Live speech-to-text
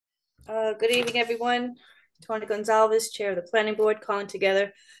Good evening, everyone. Tony Gonzalez, Chair of the Planning Board, calling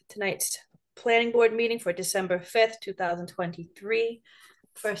together tonight's Planning Board meeting for December 5th, 2023.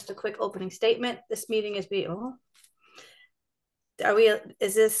 First, a quick opening statement. This meeting is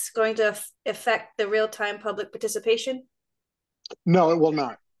is this going to affect the real-time public participation? No, it will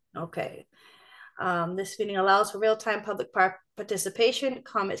not. Okay. This meeting allows for real-time public participation.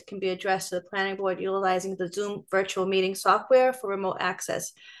 Comments can be addressed to the Planning Board utilizing the Zoom virtual meeting software for remote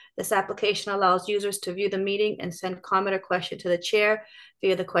access. This application allows users to view the meeting and send comment or question to the chair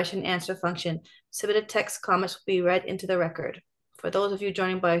via the question and answer function. Submitted text comments will be read into the record. For those of you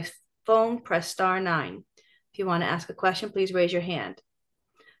joining by phone, press *9. If you want to ask a question, please raise your hand.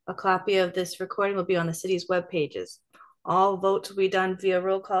 A copy of this recording will be on the city's web pages. All votes will be done via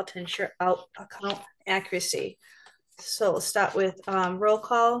roll call to ensure account accuracy. So we'll start with roll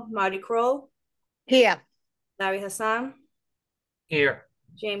call. Marty Kroll. Here. Larry Hassan. Here.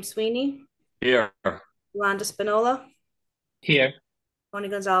 James Sweeney. Here. Yolanda Spinola. Here. Tony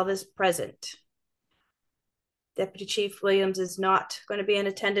Gonzalez present. Deputy Chief Williams is not going to be in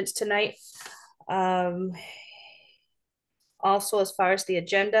attendance tonight. Also, as far as the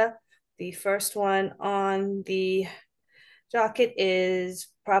agenda, the first one on the docket is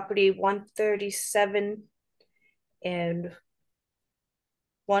property 137 and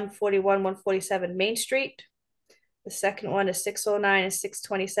 141, 147 Main Street. The second one is 609 and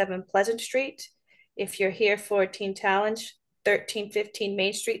 627 Pleasant Street. If you're here for a teen challenge, 1315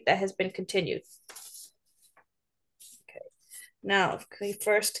 Main Street, that has been continued. Okay. Now, can we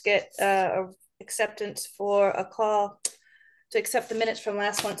first get acceptance for a call to accept the minutes from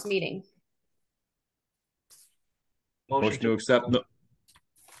last month's meeting? Motion to accept. No.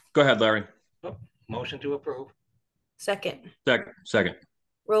 Go ahead, Larry. Motion to approve. Second. Second.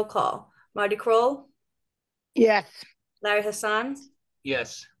 Roll call. Marty Kroll. Yes. Larry Hassan.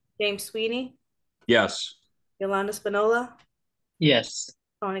 Yes. James Sweeney. Yes. Yolanda Spinola. Yes.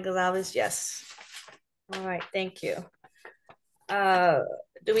 Tony Gonzalez, yes. All right, thank you.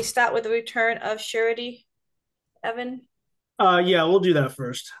 Do we start with the return of surety, Evan? Yeah, we'll do that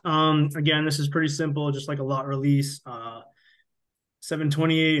first. Again, this is pretty simple, just like a lot release.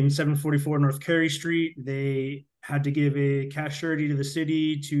 728 and 744 North Carey Street. They had to give a cash surety to the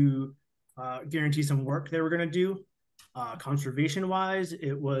city to guarantee some work they were going to do. Conservation-wise,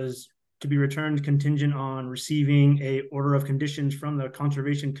 it was to be returned contingent on receiving a order of conditions from the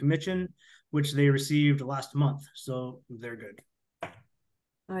Conservation Commission, which they received last month. So they're good.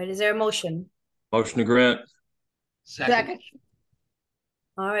 All right, is there a motion? Motion to grant. Second.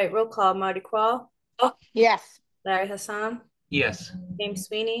 All right, roll call. Marty Kroll. Oh, yes. Larry Hassan. Yes. James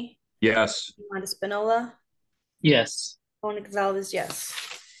Sweeney. Yes. Yolanda Spinola. Yes. Tony Gonzalez, yes.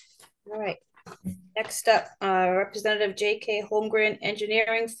 All right. Next up, Representative J.K. Holmgren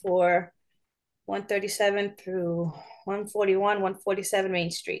Engineering for 137 through 141, 147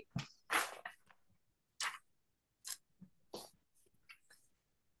 Main Street.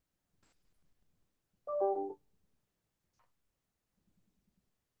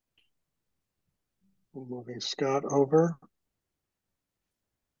 I'm moving Scott over.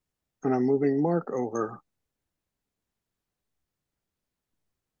 And I'm moving Mark over.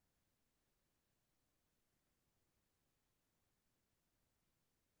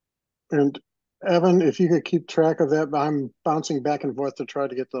 And Evan, if you could keep track of that, I'm bouncing back and forth to try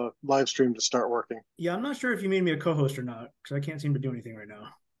to get the live stream to start working. Yeah, I'm not sure if you made me a co-host or not, because I can't seem to do anything right now.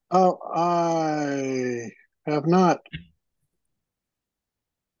 Oh, I have not.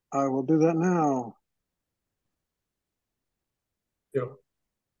 I will do that now. Yeah.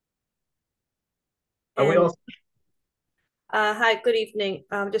 Are we all? Hi, good evening.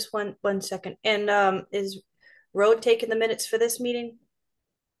 Just one second. And is Road taking the minutes for this meeting?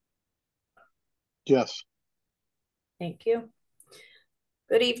 Yes. Thank you.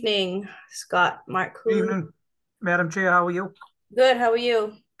 Good evening, Scott, Mark. Good evening, Madam Chair. How are you? Good. How are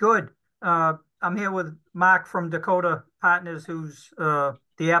you? Good. I'm here with Mark from Dakota Partners, who's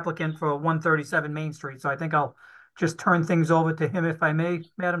the applicant for 137 Main Street. So I think I'll just turn things over to him if I may,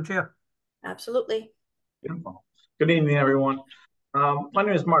 Madam Chair. Absolutely. Beautiful. Good evening, everyone. My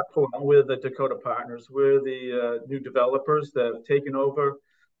name is Mark Poole. I'm with the Dakota Partners. We're the new developers that have taken over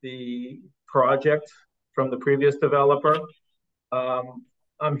the project from the previous developer.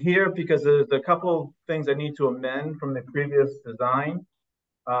 I'm here because there's a couple things I need to amend from the previous design,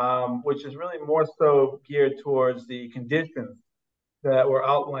 which is really more so geared towards the conditions that were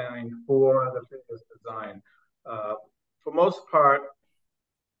outlined for the previous design. For most part,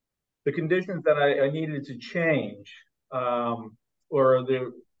 the conditions that I needed to change, or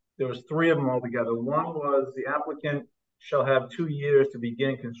there was three of them altogether. One was the applicant shall have 2 years to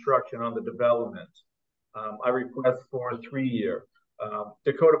begin construction on the development. I request for a 3-year.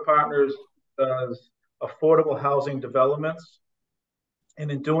 Dakota Partners does affordable housing developments, and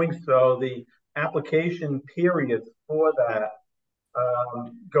in doing so, the application periods for that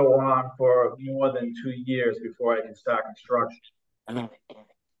go on for more than 2 years before I can start construction.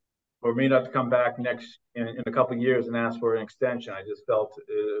 For me not to come back in a couple of years and ask for an extension, I just felt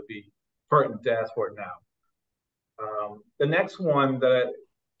it would be pertinent to ask for it now. The next one that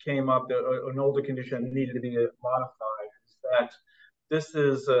came up, an older condition needed to be modified, is that this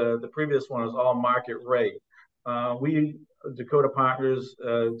is the previous one was all market rate. We, Dakota Partners,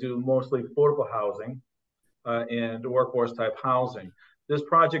 do mostly affordable housing and workforce type housing. This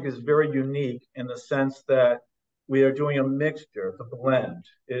project is very unique in the sense that we are doing a mixture, the blend.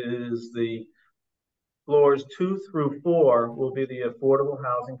 It is the floors 2 through 4 will be the affordable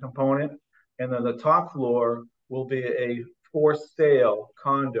housing component, and then the top floor will be a for sale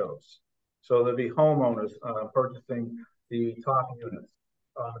condos. So there'll be homeowners purchasing the top units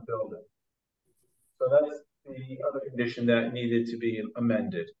on the building. So that's the other condition that needed to be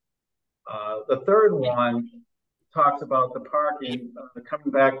amended. The third one talks about the parking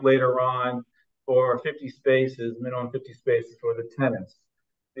coming back later on for 50 spaces, minimum 50 spaces for the tenants.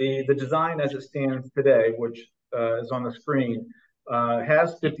 The design as it stands today, which is on the screen,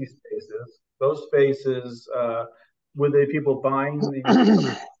 has 50 spaces. Those spaces, with the people buying the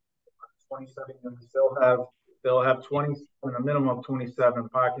 27 units, they'll have 20, a minimum of 27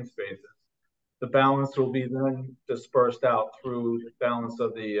 parking spaces. The balance will be then dispersed out through the balance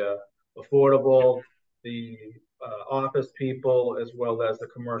of the affordable, the office people, as well as the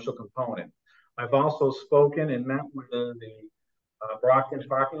commercial component. I've also spoken and met with the Brockton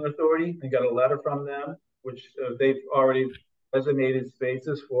Parking Authority and got a letter from them, which they've already designated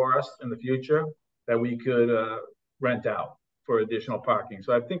spaces for us in the future that we could rent out for additional parking.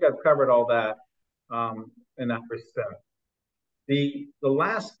 So I think I've covered all that in that respect. The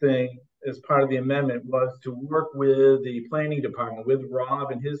last thing as part of the amendment was to work with the planning department, with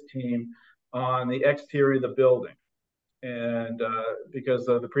Rob and his team, on the exterior of the building. And because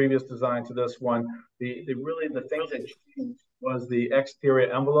of the previous design to this one, the things that changed was the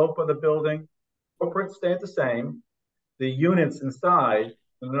exterior envelope of the building. Footprint stayed the same. The units inside,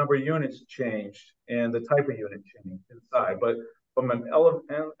 the number of units changed, and the type of unit changed inside. But from an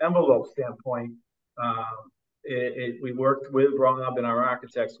envelope standpoint, we worked with Rob and our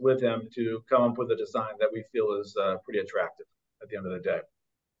architects with him to come up with a design that we feel is pretty attractive at the end of the day.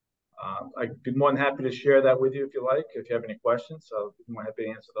 I'd be more than happy to share that with you if you like. If you have any questions, I'll be more happy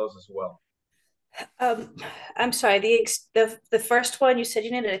to answer those as well. I'm sorry. The first one you said you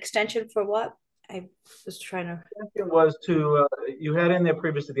needed an extension for what? I was trying to. It was to you had in there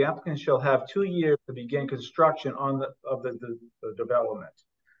previously. The applicant shall have 2 years to begin construction on the development.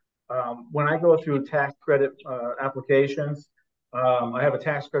 When I go through tax credit applications, I have a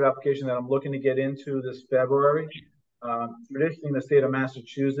tax credit application that I'm looking to get into this February. Traditionally, in the state of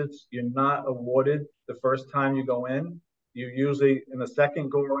Massachusetts, you're not awarded the first time you go in. You usually, in the second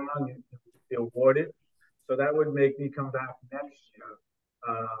go around, you're awarded. So that would make me come back next year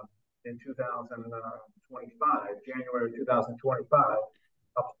in 2025, January 2025,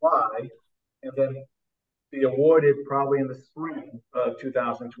 apply, and then be awarded probably in the spring of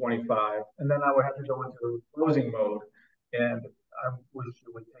 2025. And then I would have to go into closing mode. And I wish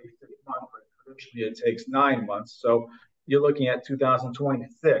it would take 6 months, but traditionally it takes 9 months. So you're looking at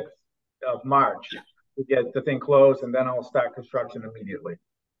 2026 of March to get the thing closed, and then I'll start construction immediately.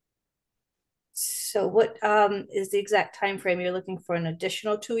 So what is the exact time frame you're looking for? An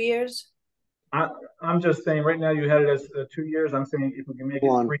additional 2 years? I'm just saying right now you had it as 2 years. I'm saying if we can make it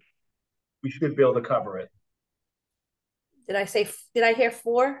 3, we should be able to cover it. Did I hear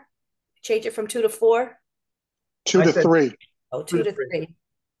 4? Change it from 2 to 4? 2 to 3. Oh, 2 to 3.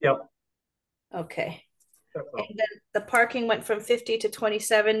 Yep. Okay. And then the parking went from 50 to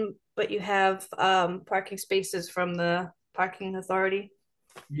 27, but you have parking spaces from the parking authority?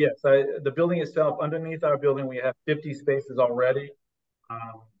 Yes, the building itself, underneath our building, we have 50 spaces already.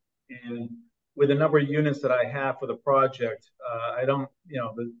 And with the number of units that I have for the project, I don't,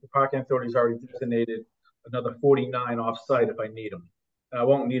 the parking authority has already designated another 49 off-site if I need them. I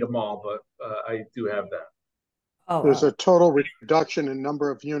won't need them all, but I do have that. Oh, There's a total reduction in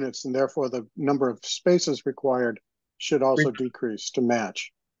number of units, and therefore the number of spaces required should also decrease to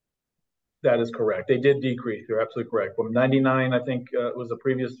match. That is correct. They did decrease. You're absolutely correct. From 99, I think was the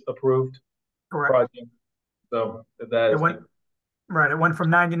previous approved project. So that is right. It went from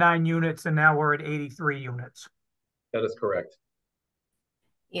 99 units, and now we're at 83 units. That is correct.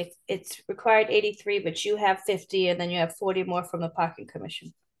 It's required 83, but you have 50, and then you have 40 more from the parking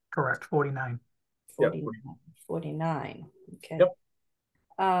commission. Correct, 49. 49. 49. Okay. Yep.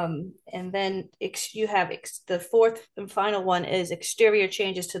 And then you have the fourth and final one is exterior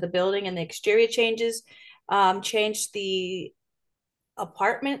changes to the building, and the exterior changes changed the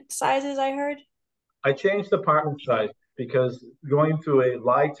apartment sizes, I heard. I changed the apartment size because going through a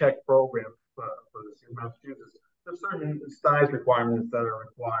LIHTC program for the state of Massachusetts, there's certain size requirements that are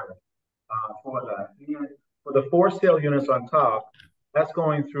required for that. And for the for sale units on top, that's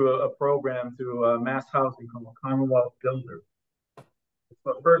going through a program through Mass Housing called Commonwealth Builder. It's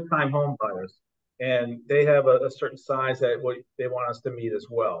for first-time home buyers, and they have a certain size that they want us to meet as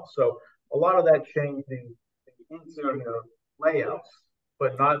well. So a lot of that changing the interior layouts,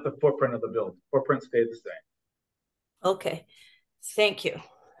 but not the footprint of the building. Footprint stayed the same. Okay, thank you.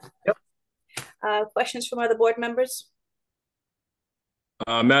 Yep. Questions from other board members?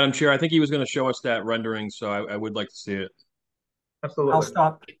 Madam Chair, I think he was going to show us that rendering, so I would like to see it. Absolutely.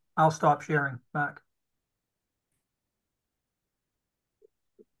 I'll stop sharing, Mark.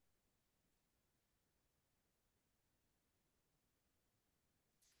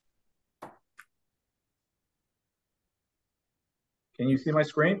 Can you see my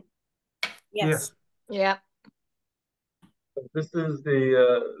screen? Yes. Yeah. This is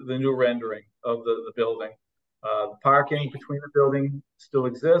the new rendering of the building. Parking between the building still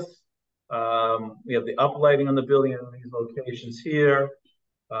exists. We have the uplighting on the building in these locations here.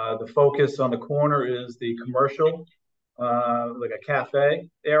 The focus on the corner is the commercial, like a cafe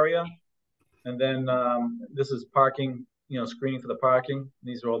area. And then this is parking, screening for the parking.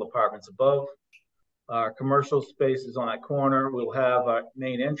 These are all the apartments above. Our commercial space is on that corner. We'll have our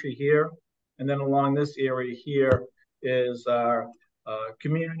main entry here. And then along this area here is our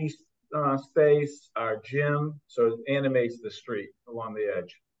community space, our gym. So it animates the street along the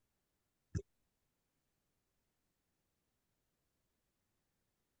edge.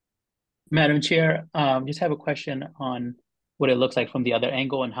 Madam Chair, just have a question on what it looks like from the other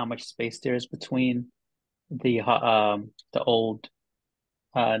angle and how much space there is between the old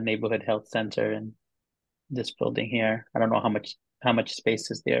neighborhood health center and this building here. I don't know how much space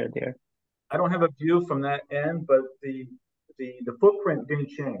is there. I don't have a view from that end, but the footprint didn't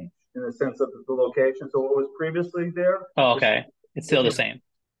change in the sense of the location. So what was previously there? Oh, okay. It's still the same.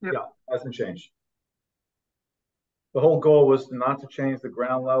 Yep. Yeah, hasn't changed. The whole goal was not to change the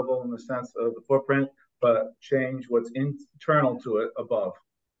ground level in the sense of the footprint, but change what's internal to it above.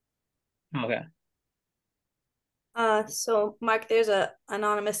 Okay. So Mark, there's a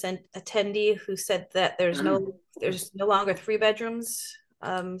anonymous attendee who said that there's no longer 3 bedrooms.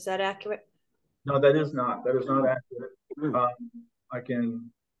 Is that accurate? No, that is not accurate. I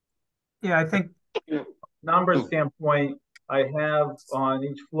can. Yeah, I think. Number standpoint, I have on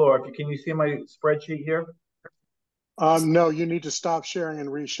each floor. Can you see my spreadsheet here? No, you need to stop sharing and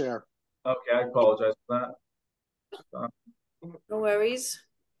reshare. Okay, I apologize for that. No worries.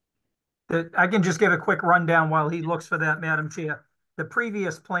 I can just give a quick rundown while he looks for that, Madam Chair. The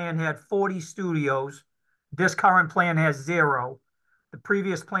previous plan had 40 studios. This current plan has 0. The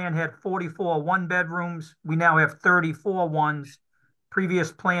previous plan had 44 one-bedrooms. We now have 34 ones.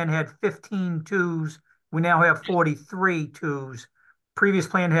 Previous plan had 15 twos. We now have 43 twos. Previous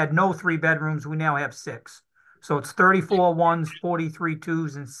plan had no 3 bedrooms. We now have 6. So it's 34 ones, 43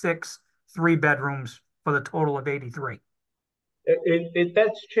 twos, and 6 3 bedrooms for the total of 83.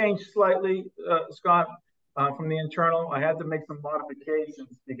 That's changed slightly, Scott, from the internal. I had to make some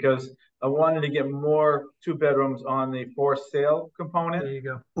modifications because I wanted to get more 2 bedrooms on the for sale component. There you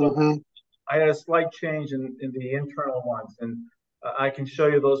go. Mm-hmm. I had a slight change in the internal ones, and I can show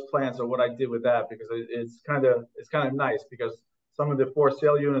you those plans of what I did with that because it's kind of nice because some of the for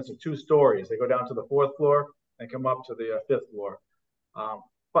sale units are 2 stories. They go down to the 4th floor and come up to the 5th floor.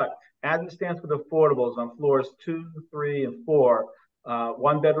 But as it stands with affordables on floors 2, 3, and 4,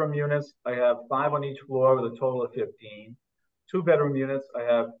 1-bedroom units, I have 5 on each floor with a total of 15. 2-bedroom units, I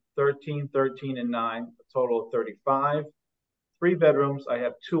have 13, 13, and 9, a total of 35. 3 bedrooms, I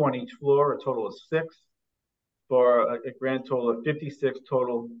have 2 on each floor, a total of 6, for a grand total of 56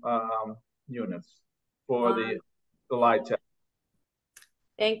 total units for the LIHTC.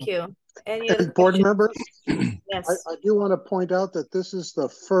 Thank you. Any other Board questions? members, Yes. I do want to point out that this is the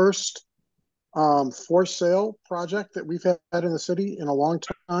first for sale project that we've had in the city in a long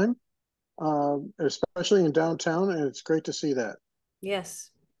time, especially in downtown, and it's great to see that.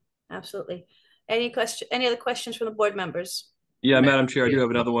 Yes, absolutely. Any other questions from the board members? Yeah, Madam Chair, I do have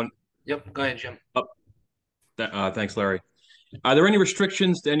another one. Yep, go ahead, Jim. Thanks, Larry. Are there any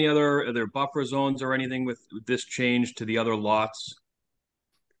restrictions to any other buffer zones or anything with this change to the other lots?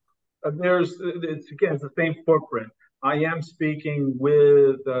 It's again, it's the same footprint. I am speaking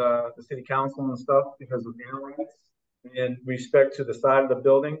with the city council and stuff because of variance in respect to the side of the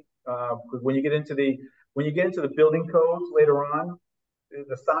building. Because when you get into the building codes later on,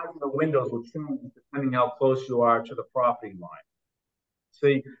 the size of the windows will change depending how close you are to the property line.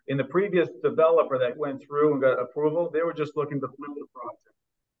 See, in the previous developer that went through and got approval, they were just looking to flip the project.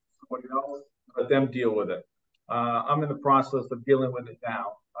 Somebody else, let them deal with it. I'm in the process of dealing with it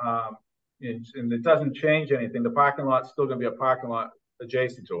now. And it doesn't change anything. The parking lot's still going to be a parking lot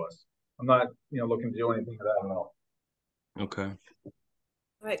adjacent to us. I'm not, looking to do anything to that at all. Okay. All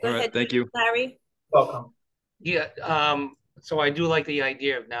right, go All right, ahead. thank you. Larry. Welcome. Yeah, so I do like the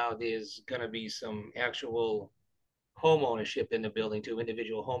idea of now there's gonna be some actual home ownership in the building too,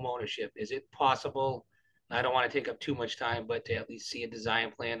 individual home ownership. Is it possible? I don't want to take up too much time, but to at least see a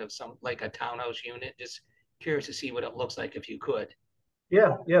design plan of some, like a townhouse unit, just curious to see what it looks like if you could.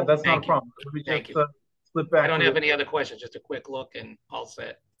 Yeah, that's not a Thank you. problem. Let me Thank just you. flip back. I don't to have the- any other questions, just a quick look and all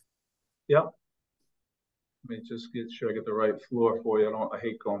set. Yep. Let me just get sure I get the right floor for you. I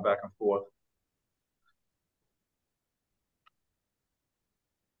hate going back and forth.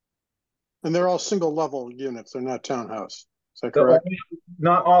 And they're all single level units. They're not townhouse. Is that correct?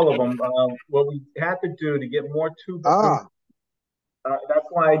 Not all of them. What we had to do to get more two-bedroom, that's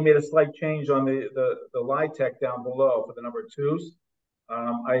why I made a slight change on the LIHTC down below for the number twos.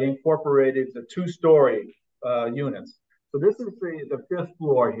 I incorporated the two-story units. So this is the fifth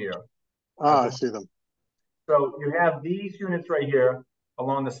floor here. I see them. So you have these units right here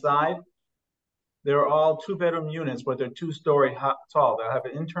along the side. They're all two-bedroom units, but they're two-story tall. They'll have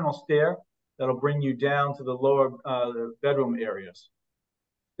an internal stair that'll bring you down to the lower bedroom areas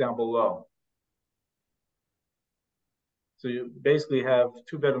down below. So you basically have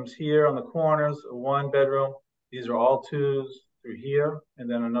two bedrooms here on the corners, one bedroom. These are all twos through here, and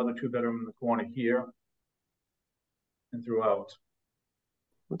then another two-bedroom in the corner here and throughout.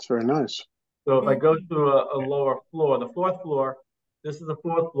 That's very nice. So if I go to a lower floor, the fourth floor, this is the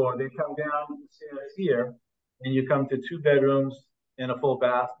fourth floor. They come down the stairs here, and you come to two bedrooms and a full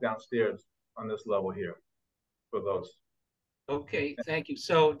bath downstairs on this level here for those. Okay, thank you.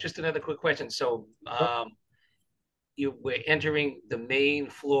 So just another quick question. So we're entering the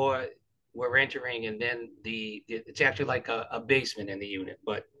main floor, we're entering, and then it's actually like a basement in the unit,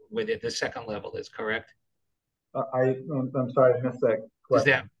 but where the second level is, correct? I'm sorry, I missed that question. Does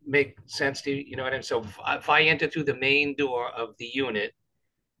that make sense to you? You know what I mean? So if I enter through the main door of the unit,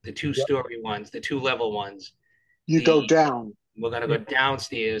 the two-story ones, the two-level ones, you go down. We're going to go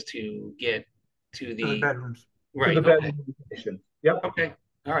downstairs to get to the bedrooms. right. To the bedroom location. Yep. Okay.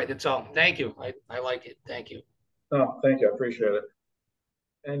 All right. That's all. Thank you. I like it. Thank you. Oh, thank you. I appreciate it.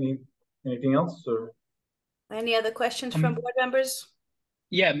 Anything else? Or? Any other questions from board members?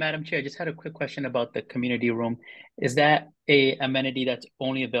 Yeah, Madam Chair, I just had a quick question about the community room. Is that a amenity that's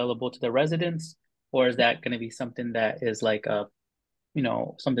only available to the residents, or is that going to be something that is like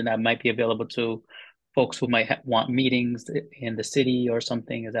something that might be available to folks who might want meetings in the city or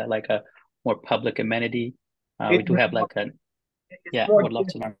something? Is that like a more public amenity? We do have like would love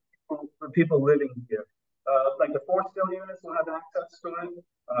to learn. For people living here. Like the four-scale units will have access to it.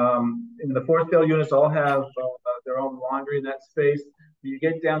 And the four-scale units all have their own laundry in that space. You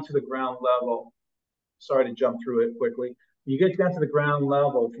get down to the ground level. Sorry to jump through it quickly. You get down to the ground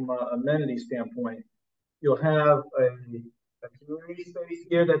level from an amenity standpoint. You'll have a community space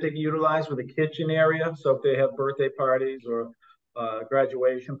here that they can utilize with a kitchen area. So if they have birthday parties or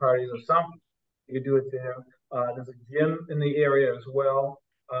graduation parties or something, you can do it there. There's a gym in the area as well.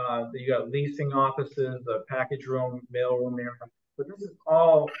 You got leasing offices, a package room, mail room area. But this is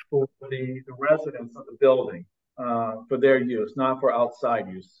all for the residents of the building for their use, not for outside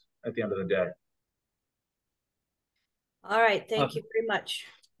use at the end of the day. All right. Thank you very much.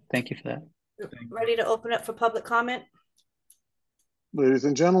 Thank you for that. Ready to open up for public comment? Ladies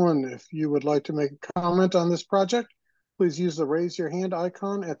and gentlemen, if you would like to make a comment on this project, please use the raise your hand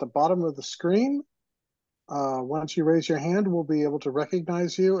icon at the bottom of the screen. Once you raise your hand, we'll be able to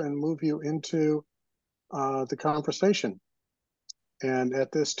recognize you and move you into the conversation. And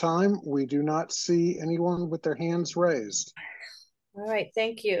at this time, we do not see anyone with their hands raised. All right,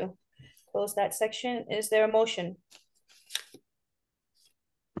 thank you. Close that section. Is there a motion?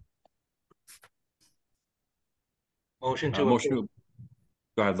 Motion to Motion.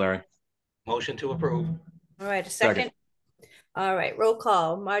 Go ahead, Larry. Motion to approve. All right, a second. All right, roll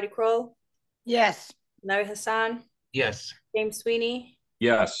call. Marty Kroll, Yes. Larry Hassan, Yes. James Sweeney,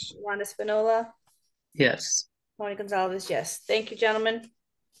 Yes. Wanda Spinola, Yes. Tony Gonzalez, yes. Thank you, gentlemen.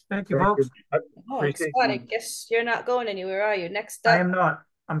 Thank you, folks. Oh, Scott, I guess you're not going anywhere, are you? Next I up, am not.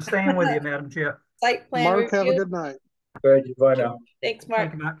 I'm staying with you, Madam Chair. Site plan Mark, have a review. good night. Thank you. Bye now. Thanks, Thank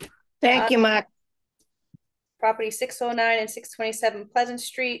Mark. you, Mark. Thank you, Mark. Property 609 and 627 Pleasant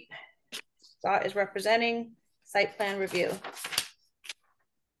Street. Scott is representing. Site plan review.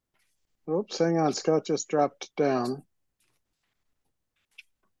 Oops, hang on. Scott just dropped down.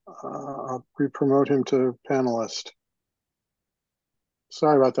 I'll re-promote him to panelist.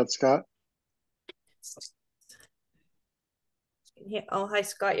 Sorry about that, Scott. Yeah. Oh, hi,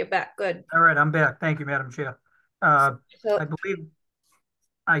 Scott. You're back. Good. All right, I'm back. Thank you, Madam Chair. I So, believe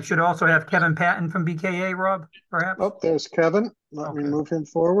I should also have Kevin Patton from BKA, Rob, perhaps? Oh, there's Kevin. Let me Okay. move him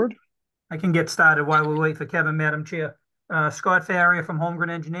forward. I can get started while we wait for Kevin, Madam Chair. Scott Farrier from Holmgren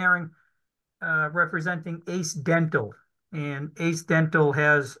Engineering, representing Ace Dental. And Ace Dental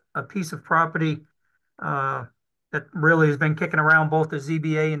has a piece of property that really has been kicking around both the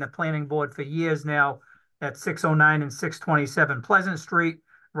ZBA and the planning board for years now at 609 and 627 Pleasant Street,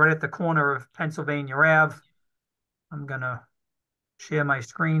 right at the corner of Pennsylvania Ave. I'm going to share my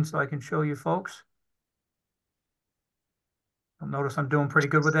screen so I can show you folks. You'll notice I'm doing pretty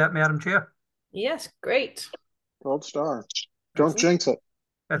good with that, Madam Chair. yes, great. Gold star. Don't jinx it.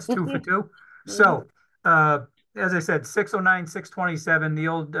 That's 2 for 2. So, as I said, 609, 627, the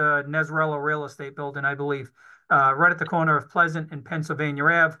old Nesrela Real Estate Building, I believe, right at the corner of Pleasant and Pennsylvania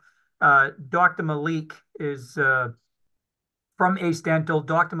Ave. Dr. Malik is from Ace Dental.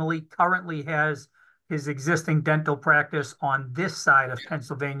 Dr. Malik currently has his existing dental practice on this side of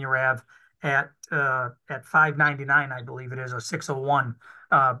Pennsylvania Ave at 599, I believe it is, or 601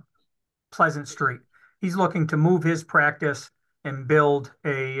 Pleasant Street. He's looking to move his practice and build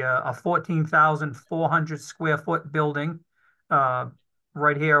a 14,400 square foot building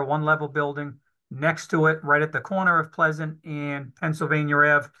right here, a one level building. Next to it, right at the corner of Pleasant and Pennsylvania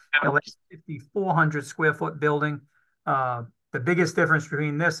Ave, a 5,400 square foot building. The biggest difference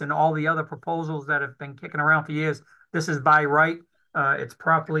between this and all the other proposals that have been kicking around for years, this is by right. It's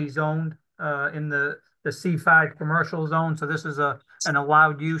properly zoned in the C5 commercial zone. So this is an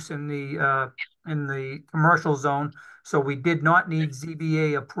allowed use in the commercial zone. So we did not need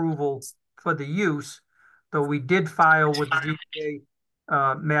ZBA approval for the use, though we did file with the ZBA,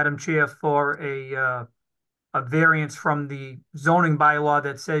 Madam Chair, for a variance from the zoning bylaw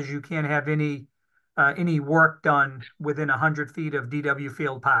that says you can't have any work done within 100 feet of DW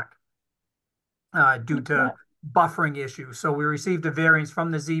Field Park due to buffering issues. So we received a variance from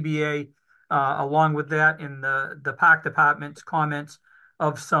the ZBA along with that in the park department's comments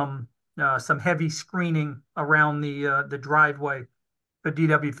of some heavy screening around the driveway for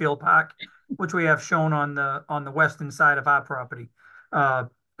DW Field Park, which we have shown on the western side of our property.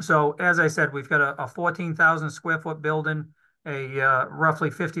 So as I said, we've got a 14,000 square foot building, a roughly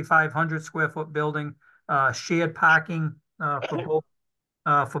 5,500 square foot building, shared parking for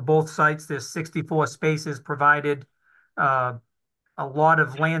both sites. There's 64 spaces provided. A lot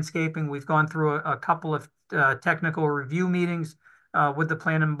of landscaping. We've gone through a couple of technical review meetings with the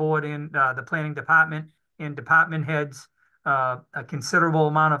planning board and the planning department and department heads. A considerable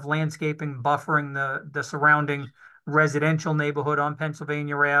amount of landscaping buffering the surrounding residential neighborhood on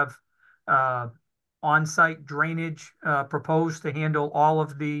Pennsylvania Ave. On-site drainage proposed to handle all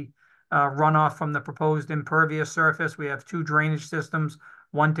of the runoff from the proposed impervious surface. We have 2 drainage systems,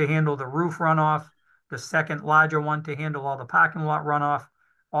 one to handle the roof runoff, the second larger one to handle all the parking lot runoff.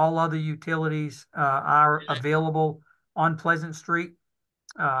 All other utilities are available on Pleasant Street.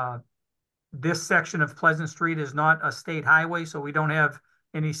 This section of Pleasant Street is not a state highway, so we don't have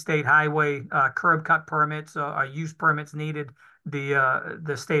any state highway curb cut permits or use permits needed.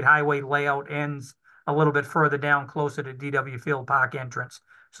 The state highway layout ends a little bit further down, closer to DW Field Park entrance.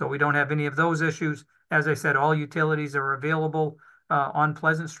 So we don't have any of those issues. As I said, all utilities are available on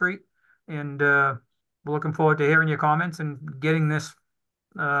Pleasant Street, and we're looking forward to hearing your comments and getting this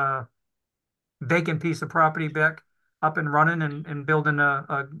vacant piece of property back up and running and building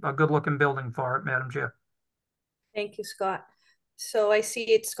a good looking building for it, Madam Chair. Thank you, Scott. So I see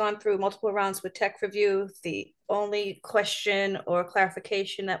it's gone through multiple rounds with tech review. The only question or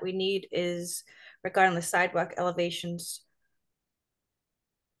clarification that we need is regarding the sidewalk elevations.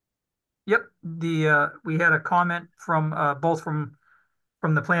 Yep, we had a comment from both from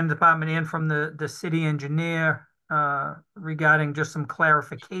the planning department and from the city engineer regarding just some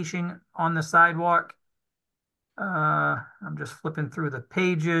clarification on the sidewalk. I'm just flipping through the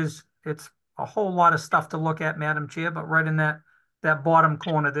pages. It's a whole lot of stuff to look at, Madam Chair, but right in that bottom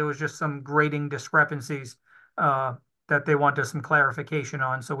corner, there was just some grading discrepancies that they wanted some clarification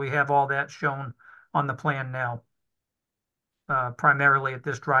on. So we have all that shown on the plan now, primarily at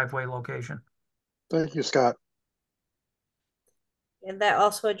this driveway location. Thank you, Scott. And that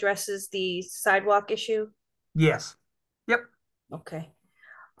also addresses the sidewalk issue? Yes. Yep. Okay.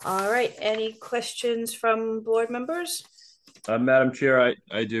 All right. Any questions from board members? Madam Chair,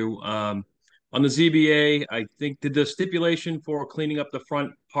 I do. On the ZBA, I think, did the stipulation for cleaning up the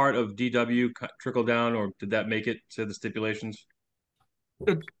front part of DW trickle down, or did that make it to the stipulations?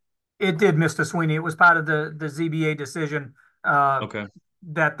 It it did, Mr. Sweeney. It was part of the ZBA decision Okay.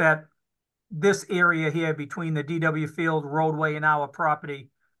 that this area here between the DW Field roadway and our property,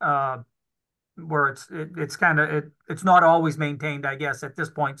 where it's kind of it's not always maintained, I guess, at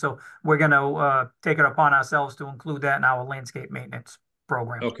this point. So we're going to take it upon ourselves to include that in our landscape maintenance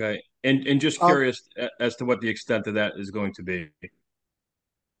program. Okay. And just curious as to what the extent of that is going to be.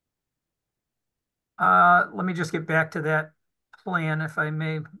 Let me just get back to that plan, if I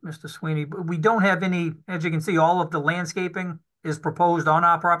may, Mr. Sweeney. We don't have any, as you can see, all of the landscaping is proposed on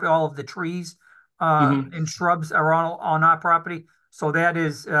our property. All of the trees and shrubs are on our property. So that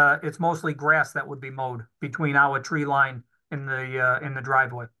is, it's mostly grass that would be mowed between our tree line in the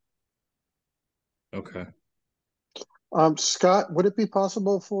driveway. Okay. Scott, would it be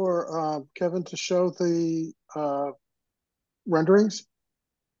possible for Kevin to show the renderings?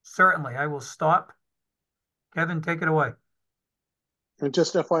 Certainly, I will stop. Kevin, take it away. And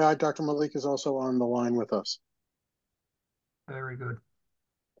just FYI, Dr. Malik is also on the line with us. Very good.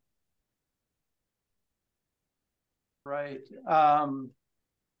 Right. I'm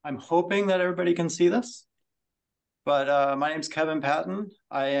hoping that everybody can see this, but my name's Kevin Patton.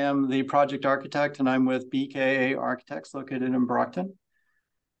 I am the project architect, and I'm with BKA Architects located in Brockton.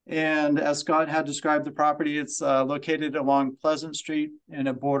 And as Scott had described the property, it's located along Pleasant Street, and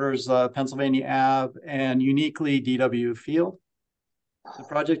it borders Pennsylvania Ave and uniquely DW Field. The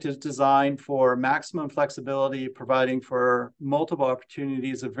project is designed for maximum flexibility, providing for multiple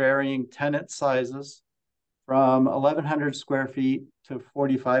opportunities of varying tenant sizes from 1,100 square feet to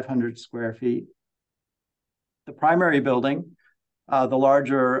 4,500 square feet. The primary building, the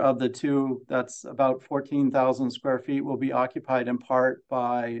larger of the two, that's about 14,000 square feet, will be occupied in part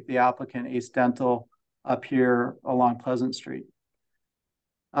by the applicant Ace Dental up here along Pleasant Street.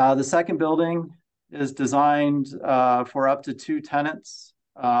 The second building is designed for up to 2 tenants.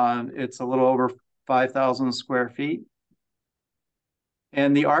 It's a little over 5,000 square feet.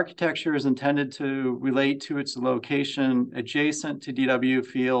 And the architecture is intended to relate to its location adjacent to DW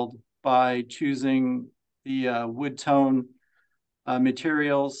Field by choosing the wood tone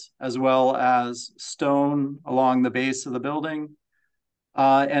materials as well as stone along the base of the building,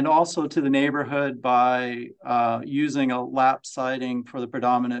 and also to the neighborhood by using a lap siding for the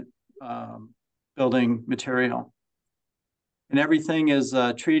predominant building material. And everything is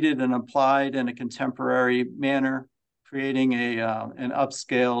treated and applied in a contemporary manner, creating an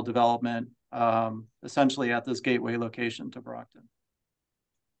upscale development essentially at this gateway location to Brockton.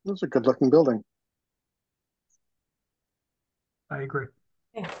 That's a good looking building. I agree.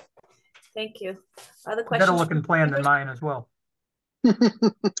 Okay. Thank you. Other questions? Better looking plan than mine as well.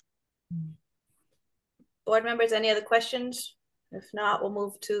 Board members, any other questions? If not, we'll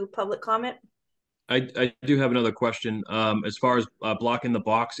move to public comment. I do have another question. As far as blocking the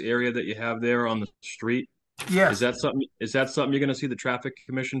box area that you have there on the street, yes, is that something you're going to see the traffic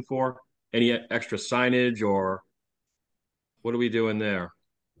commission for? Any extra signage, or what are we doing there?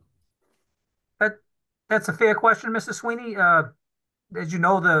 That's a fair question, Mr. Sweeney. As you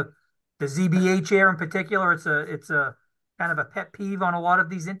know, the ZBA chair in particular, it's a kind of a pet peeve on a lot of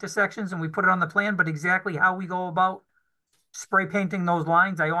these intersections, and we put it on the plan, but exactly how we go about spray painting those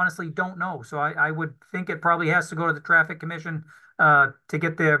lines, I honestly don't know. So I would think it probably has to go to the traffic commission to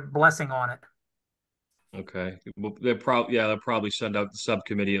get their blessing on it. Okay. Well, they'll probably send out the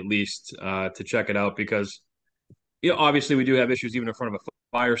subcommittee at least to check it out, because obviously we do have issues even in front of a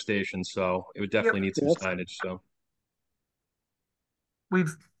fire station, so it would definitely need some signage. So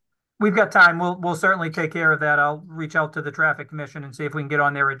we've got time. We'll certainly take care of that. I'll reach out to the traffic commission and see if we can get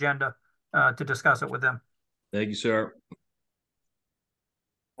on their agenda to discuss it with them. Thank you, sir.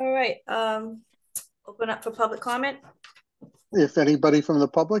 All right. Open up for public comment. If anybody from the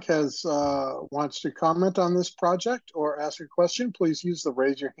public wants to comment on this project or ask a question, please use the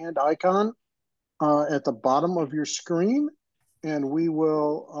raise your hand icon at the bottom of your screen, and we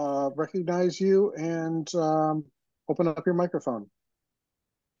will recognize you and open up your microphone.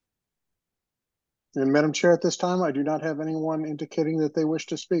 And Madam Chair, at this time, I do not have anyone indicating that they wish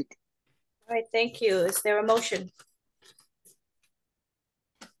to speak. All right, thank you. Is there a motion?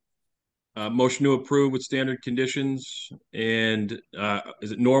 Motion to approve with standard conditions. And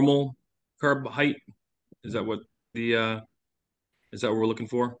is it normal curb height? Is that what we're looking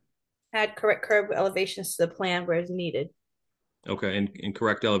for? Add correct curb elevations to the plan where it's needed. Okay, and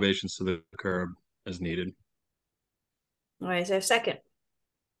correct elevations to the curb as needed. All right, is there a second?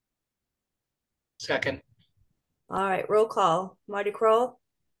 Second. All right, roll call. Marty Kroll,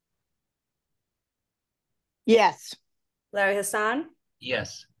 Yes. Larry Hassan,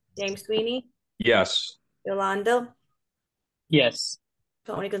 Yes. James Sweeney, Yes. Yolanda, Yes.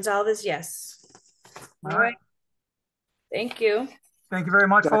 Tony Gonzalez, yes. All All right. right. Thank you. Thank you very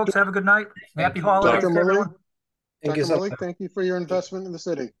much, Dr. folks. Have a good night. Thank Happy you. holidays Dr. to Murray, everyone. Thank you Dr. so Murray, much. thank you for your investment in the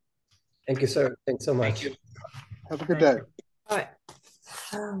city. Thank you, sir. Thanks so Thank much. you. Have a good Thank day. you. All right.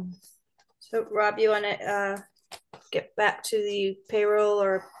 So Rob, you want to get back to the payroll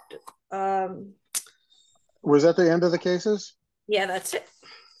or Was that the end of the cases? yeah, that's it.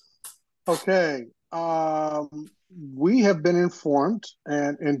 Okay. We have been informed,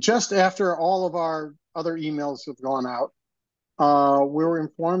 and just after all of our other emails have gone out, we were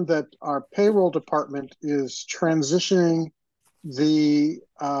informed that our payroll department is transitioning the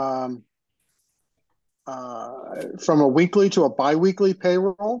from a weekly to a bi-weekly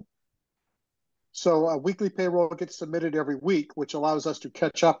payroll. So a weekly payroll gets submitted every week, which allows us to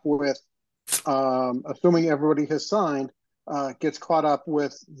catch up with, assuming everybody has signed, gets caught up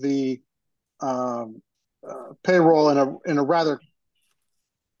with the payroll in a rather,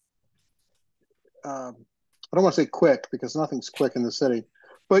 I don't want to say quick because nothing's quick in the city,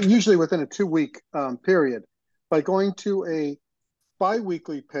 but usually within a 2-week period. By going to a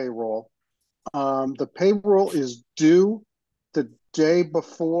bi-weekly payroll, the payroll is due the day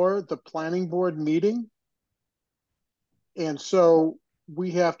before the planning board meeting. And so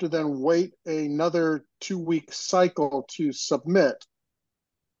we have to then wait another 2-week cycle to submit.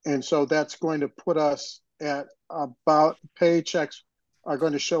 And so that's going to put us at about, paychecks are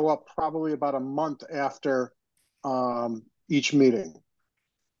going to show up probably about a month after each meeting.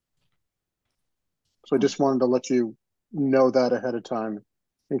 So I just wanted to let you know that ahead of time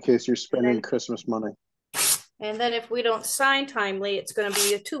in case you're spending Christmas money. And then if we don't sign timely, it's going to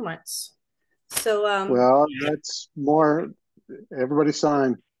be 2 months. So well, that's more. Everybody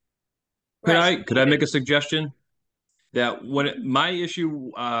sign. Could I make a suggestion? That my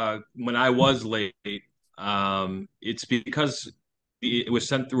issue when I was late, it's because it was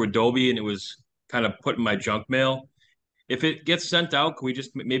sent through Adobe and it was kind of put in my junk mail. If it gets sent out, can we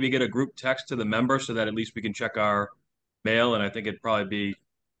just maybe get a group text to the member so that at least we can check our mail? And I think it'd probably be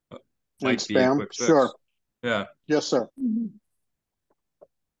might be a spam, quick fix. sure. Yeah. Yes, sir.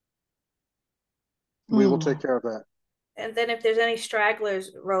 We will take care of that. and then if there's any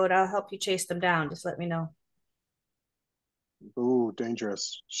stragglers, Road, I'll help you chase them down. Just let me know. Ooh,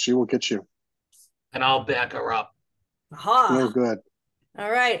 dangerous. She will get you. And I'll back her up. Aha. No good.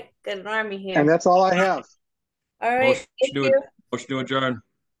 All right. Got an army here. And that's all I have. All right. Motion to adjourn.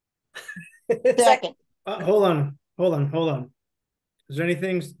 Second. Hold on. Is there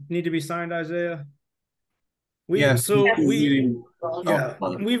anything need to be signed, Isaiah? We've kind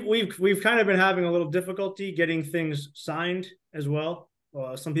of been having a little difficulty getting things signed as well.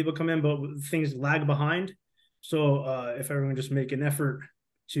 Some people come in, but things lag behind. So if everyone just make an effort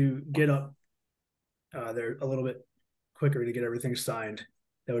to get up there a little bit quicker to get everything signed,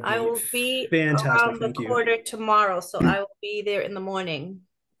 that would be I will be fantastic. around the corner tomorrow, so I will be there in the morning,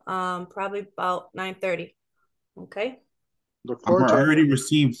 probably about 9:30. Okay. Look forward I to already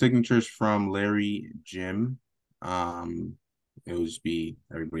received signatures from Larry, Jim. It would just be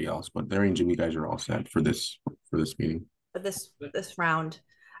everybody else, but Larry and Jim, you guys are all set for this meeting. For this round,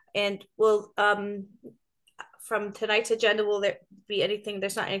 and will from tonight's agenda, will there be anything?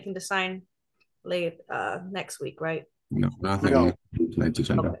 There's not anything to sign late next week, right? No, nothing No. tonight's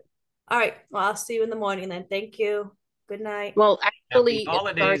agenda. Okay. All right. Well, I'll see you in the morning then. Thank you. Good night. Well, Happy actually,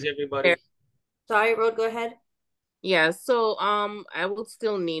 holidays, everybody. Sorry, Road, go ahead. yeah, so I would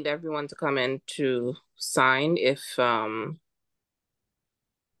still need everyone to come in to sign if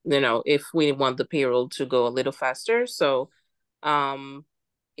if we want the payroll to go a little faster. So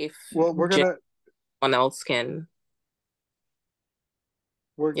if we're someone else can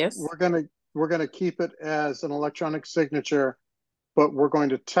we're gonna keep it as an electronic signature, but we're going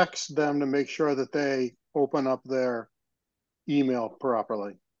to text them to make sure that they open up their email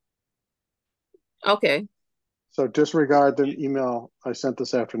properly. Okay. So disregard the email I sent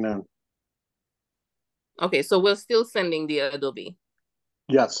this afternoon. Okay, so we're still sending the Adobe.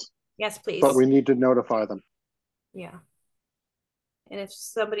 Yes. Yes, please. But we need to notify them. Yeah. And if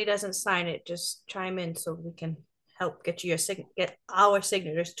somebody doesn't sign it, just chime in so we can help get our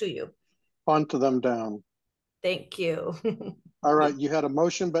signatures to you. Onto them down. Thank you. All right, you had a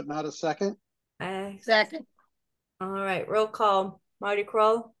motion, but not a second? Second. All right, roll call. Marty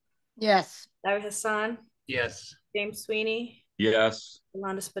Kroll? Yes. Larry Hassan? Yes. James Sweeney? Yes.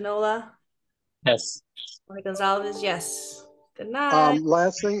 Yolanda Spinola, Yes. Tony Gonzalez, yes. Good night.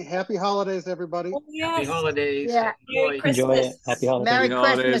 Last thing, happy holidays, everybody. Oh, Happy yes. holidays. Yeah. Merry Enjoy it. Christmas. Happy holidays. Merry Happy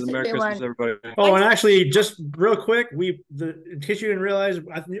holidays Christmas, and Merry Christmas, everyone. everybody. Oh, and actually, just real quick, in case you didn't realize,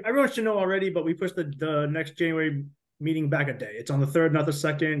 everyone should know already, but we pushed the next January meeting back a day. It's on the 3rd, not the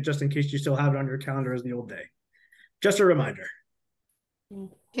 2nd, just in case you still have it on your calendar as the old day. Just a reminder.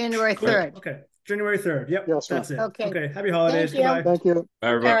 January 3rd. Okay. January 3rd. Yep. Yes, that's ma'am. it. Okay. Okay. Happy holidays. Thank you. Goodbye. Thank you.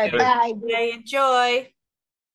 All right, bye. Enjoy.